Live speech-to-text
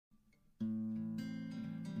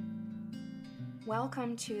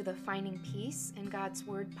Welcome to the Finding Peace in God's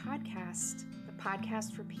Word podcast, the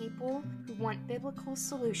podcast for people who want biblical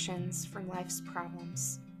solutions for life's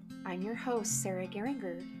problems. I'm your host, Sarah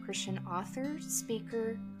Geringer, Christian author,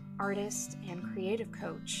 speaker, artist, and creative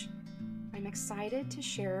coach. I'm excited to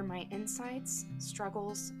share my insights,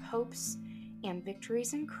 struggles, hopes, and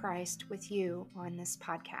victories in Christ with you on this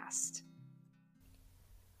podcast.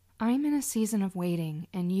 I'm in a season of waiting,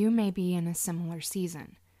 and you may be in a similar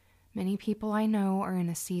season. Many people I know are in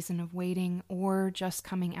a season of waiting or just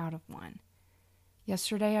coming out of one.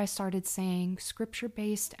 Yesterday I started saying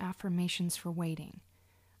scripture-based affirmations for waiting.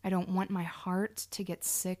 I don't want my heart to get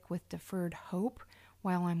sick with deferred hope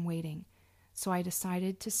while I'm waiting, so I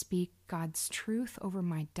decided to speak God's truth over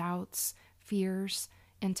my doubts, fears,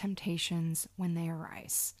 and temptations when they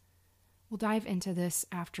arise. We'll dive into this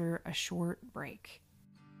after a short break.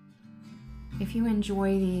 If you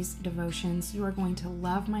enjoy these devotions, you are going to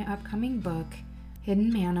love my upcoming book,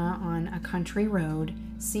 Hidden Manna on a Country Road,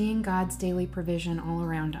 Seeing God's Daily Provision All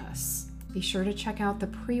Around Us. Be sure to check out the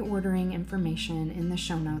pre-ordering information in the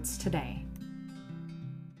show notes today.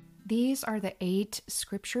 These are the 8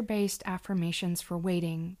 scripture-based affirmations for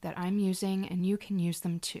waiting that I'm using, and you can use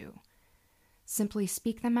them too. Simply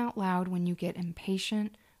speak them out loud when you get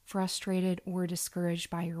impatient, frustrated, or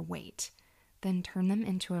discouraged by your wait. Then turn them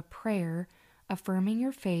into a prayer, affirming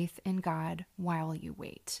your faith in God while you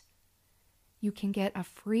wait. You can get a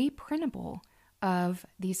free printable of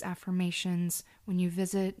these affirmations when you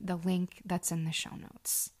visit the link that's in the show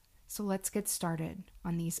notes. So let's get started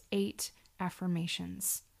on these 8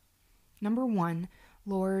 affirmations. Number 1,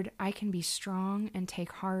 Lord, I can be strong and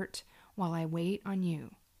take heart while I wait on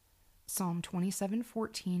you. Psalm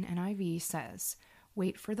 27:14 NIV says,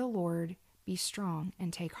 wait for the Lord, be strong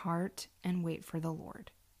and take heart and wait for the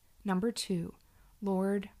Lord. Number 2,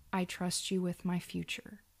 Lord, I trust you with my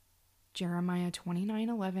future. Jeremiah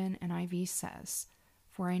 29:11 NIV says,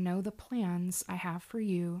 for I know the plans I have for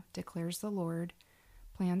you, declares the Lord,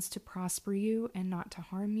 plans to prosper you and not to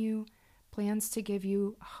harm you, plans to give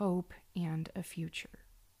you hope and a future.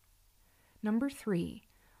 Number 3,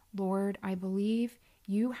 Lord, I believe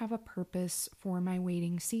you have a purpose for my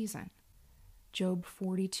waiting season. Job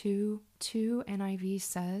 42:2 NIV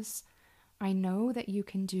says, I know that you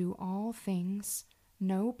can do all things.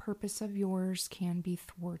 No purpose of yours can be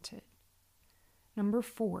thwarted. Number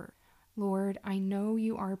 4, Lord, I know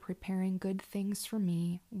you are preparing good things for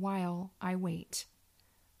me while I wait.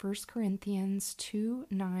 1 Corinthians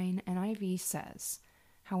 2:9 NIV says,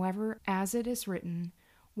 however, as it is written,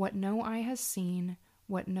 what no eye has seen,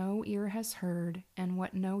 what no ear has heard, and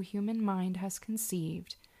what no human mind has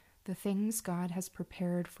conceived, the things God has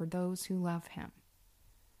prepared for those who love him.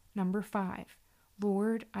 Number 5,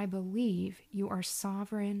 Lord, I believe you are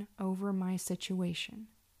sovereign over my situation.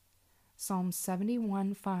 Psalm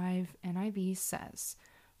 71:5 NIV says,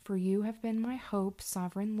 for you have been my hope,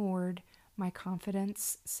 sovereign Lord, my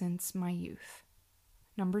confidence since my youth.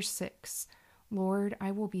 Number 6, Lord,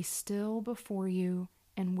 I will be still before you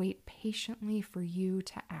and wait patiently for you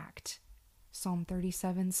to act. Psalm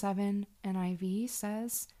 37:7 NIV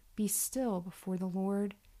says, be still before the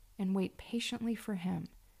Lord and wait patiently for him.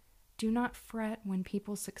 Do not fret when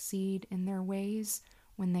people succeed in their ways,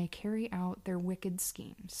 when they carry out their wicked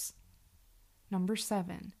schemes. Number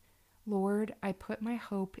 7, Lord, I put my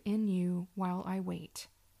hope in you while I wait.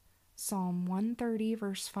 Psalm 130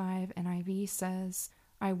 verse 5 NIV says,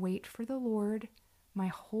 I wait for the Lord, my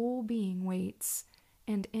whole being waits,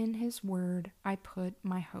 and in his word I put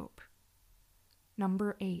my hope.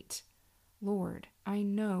 Number 8, Lord, I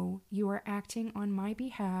know you are acting on my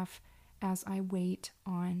behalf as I wait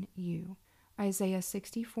on you. Isaiah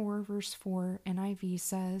 64 verse 4 NIV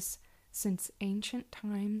says, since ancient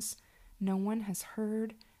times no one has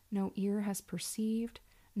heard, no ear has perceived,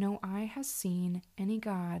 no eye has seen any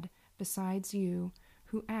God besides you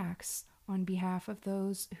who acts on behalf of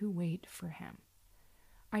those who wait for him.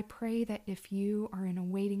 I pray that if you are in a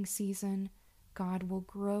waiting season, God will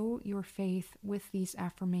grow your faith with these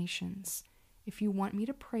affirmations. If you want me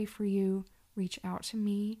to pray for you, reach out to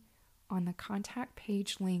me on the contact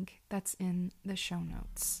page link that's in the show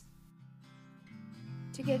notes.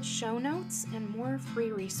 To get show notes and more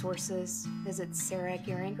free resources, visit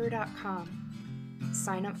sarahgeringer.com.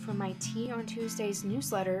 Sign up for my Tea on Tuesdays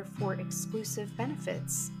newsletter for exclusive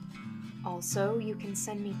benefits. Also, you can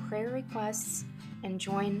send me prayer requests and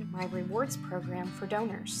join my rewards program for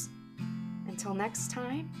donors. Until next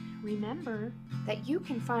time, remember that you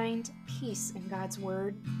can find peace in God's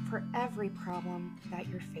Word for every problem that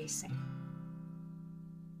you're facing.